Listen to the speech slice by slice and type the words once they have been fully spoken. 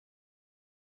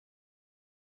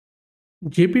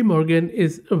JP Morgan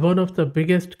is one of the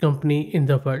biggest company in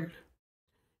the world.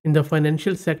 In the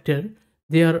financial sector,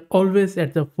 they are always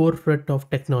at the forefront of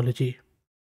technology.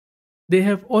 They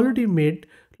have already made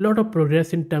a lot of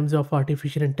progress in terms of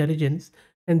artificial intelligence,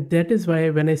 and that is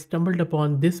why when I stumbled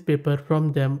upon this paper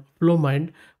from them, FlowMind,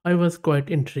 I was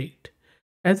quite intrigued.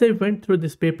 As I went through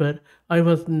this paper, I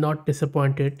was not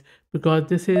disappointed because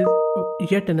this is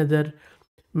yet another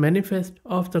manifest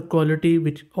of the quality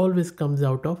which always comes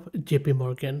out of JP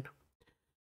Morgan.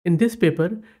 In this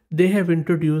paper, they have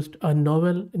introduced a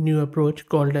novel new approach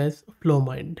called as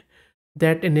FlowMind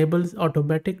that enables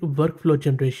automatic workflow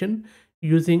generation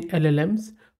using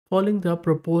LLMs following the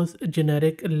proposed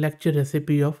generic lecture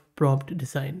recipe of prompt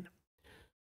design.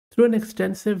 Through an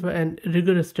extensive and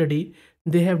rigorous study,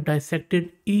 they have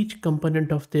dissected each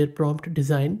component of their prompt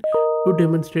design to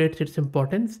demonstrate its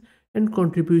importance and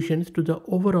contributions to the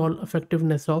overall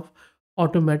effectiveness of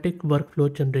automatic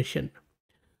workflow generation.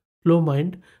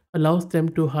 FlowMind allows them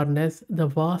to harness the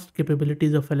vast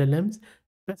capabilities of LLMs,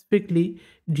 specifically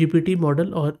GPT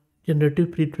model or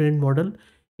generative pre-trained model,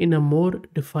 in a more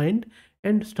defined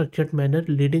and structured manner,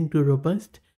 leading to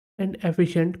robust and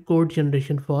efficient code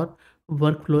generation for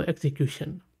workflow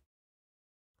execution.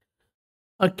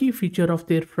 A key feature of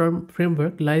their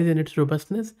framework lies in its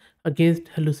robustness against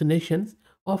hallucinations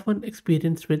often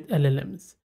experienced with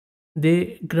LLMs.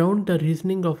 They ground the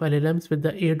reasoning of LLMs with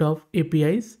the aid of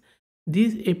APIs.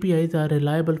 These APIs are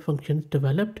reliable functions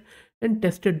developed and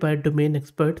tested by domain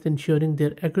experts, ensuring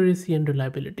their accuracy and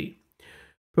reliability.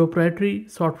 Proprietary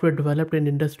software developed in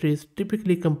industry is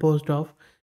typically composed of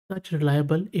such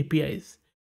reliable APIs.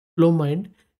 FlowMind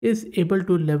is able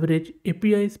to leverage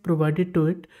APIs provided to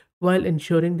it while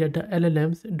ensuring that the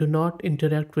LLMs do not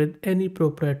interact with any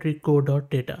proprietary code or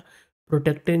data,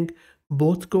 protecting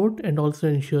both code and also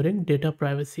ensuring data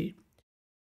privacy.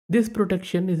 This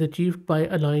protection is achieved by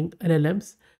allowing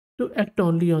LLMs to act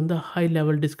only on the high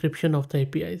level description of the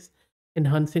APIs,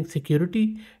 enhancing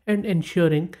security and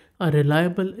ensuring a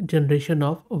reliable generation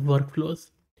of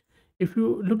workflows. If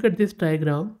you look at this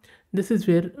diagram, this is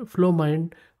where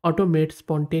FlowMind automates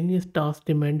spontaneous tasks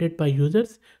demanded by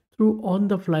users through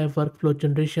on-the-fly workflow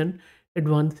generation,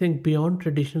 advancing beyond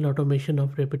traditional automation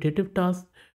of repetitive tasks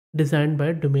designed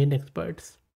by domain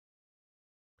experts.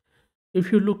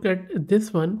 If you look at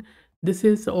this one, this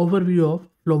is the overview of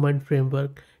FlowMind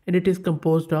framework, and it is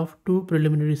composed of two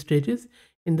preliminary stages.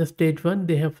 In the stage 1,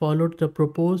 they have followed the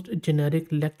proposed generic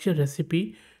lecture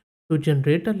recipe to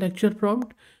generate a lecture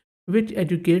prompt which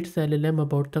educates the LLM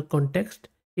about the context,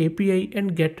 API,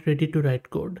 and get ready to write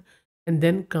code. And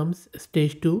then comes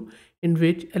stage 2, in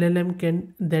which LLM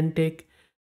can then take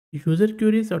user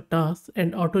queries or tasks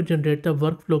and auto generate the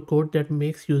workflow code that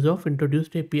makes use of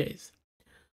introduced APIs.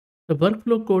 The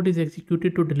workflow code is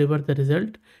executed to deliver the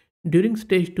result. During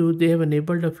stage 2, they have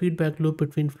enabled a feedback loop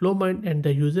between FlowMind and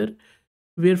the user,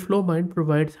 where FlowMind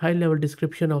provides high-level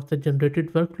description of the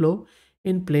generated workflow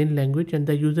in plain language, and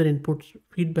the user inputs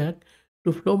feedback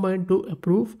to FlowMind to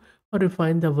approve or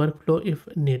refine the workflow if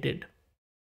needed.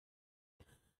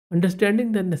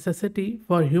 Understanding the necessity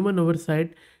for human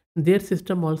oversight, their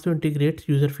system also integrates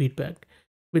user feedback.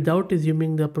 Without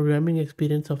assuming the programming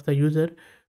experience of the user,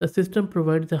 the system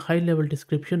provides a high-level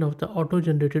description of the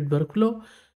auto-generated workflow,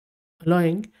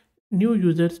 allowing new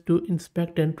users to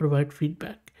inspect and provide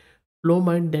feedback.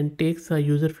 FlowMind then takes the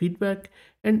user feedback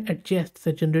and adjusts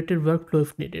the generated workflow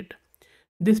if needed.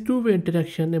 This two-way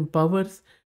interaction empowers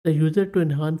the user to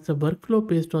enhance the workflow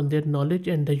based on their knowledge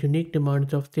and the unique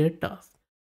demands of their task.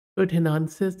 So it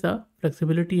enhances the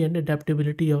flexibility and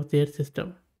adaptability of their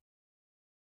system.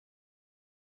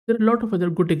 There are a lot of other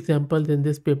good examples in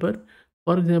this paper.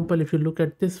 For example, if you look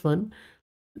at this one,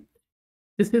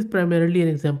 this is primarily an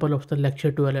example of the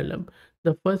lecture to LLM.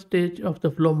 The first stage of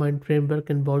the FlowMind framework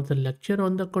involves a lecture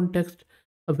on the context,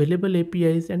 available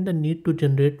APIs, and the need to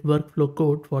generate workflow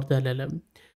code for the LLM.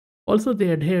 Also, they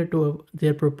adhere to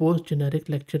their proposed generic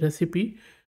lecture recipe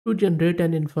to generate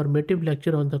an informative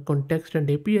lecture on the context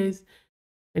and APIs,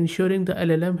 ensuring the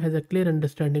LLM has a clear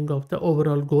understanding of the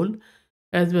overall goal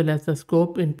as well as the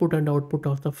scope, input, and output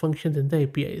of the functions in the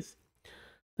APIs.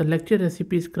 The lecture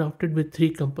recipe is crafted with three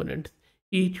components,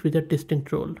 each with a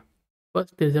distinct role.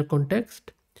 First, there is a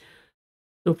context.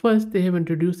 So first, they have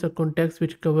introduced a context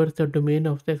which covers the domain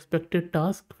of the expected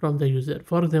task from the user.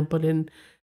 For example, in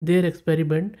their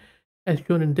experiment, as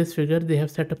shown in this figure, they have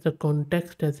set up the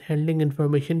context as handling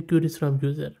information queries from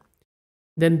user.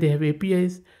 Then they have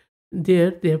APIs.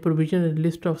 There, they have provisioned a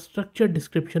list of structured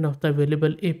description of the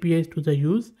available APIs to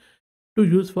use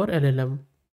for LLM.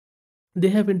 They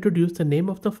have introduced the name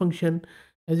of the function,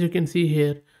 as you can see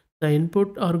here, the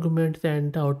input arguments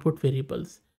and the output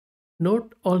variables.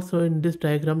 Note also in this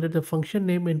diagram that the function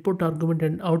name, input argument,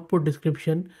 and output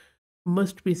description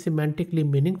must be semantically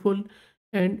meaningful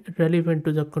and relevant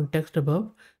to the context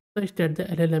above, such that the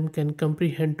LLM can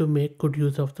comprehend to make good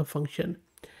use of the function.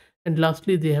 And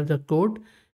lastly, they have the code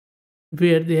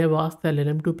where they have asked the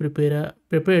LLM to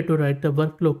prepare to write the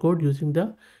workflow code using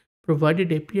the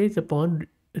provided APIs upon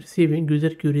receiving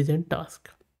user queries and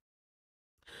tasks.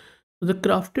 So the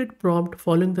crafted prompt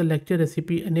following the lecture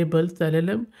recipe enables the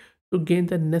LLM to gain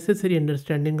the necessary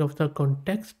understanding of the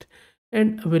context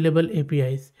and available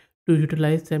APIs to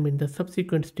utilize them in the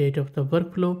subsequent stage of the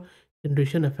workflow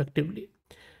generation effectively.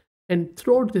 And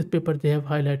throughout this paper, they have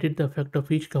highlighted the effect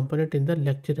of each component in the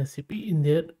lecture recipe in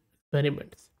their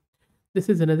experiments. This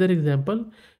is another example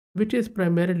which is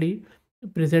primarily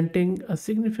presenting a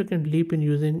significant leap in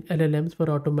using LLMs for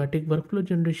automatic workflow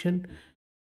generation.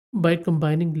 By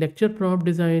combining lecture prompt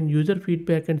design, user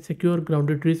feedback, and secure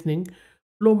grounded reasoning,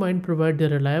 FlowMind provides a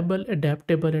reliable,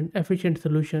 adaptable, and efficient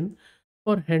solution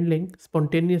for handling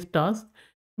spontaneous tasks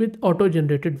with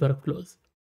auto-generated workflows.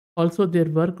 Also, their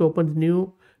work opens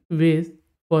new ways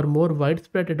for more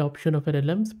widespread adoption of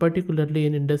LLMs, particularly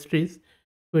in industries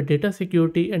where data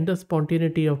security and the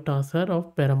spontaneity of tasks are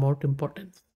of paramount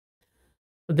importance.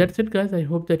 So that's it, guys. I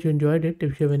hope that you enjoyed it.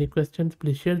 If you have any questions,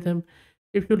 please share them.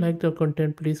 If you like the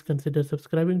content, please consider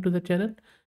subscribing to the channel.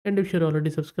 And if you're already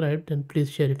subscribed, then please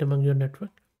share it among your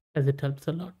network as it helps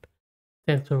a lot.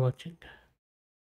 Thanks for watching.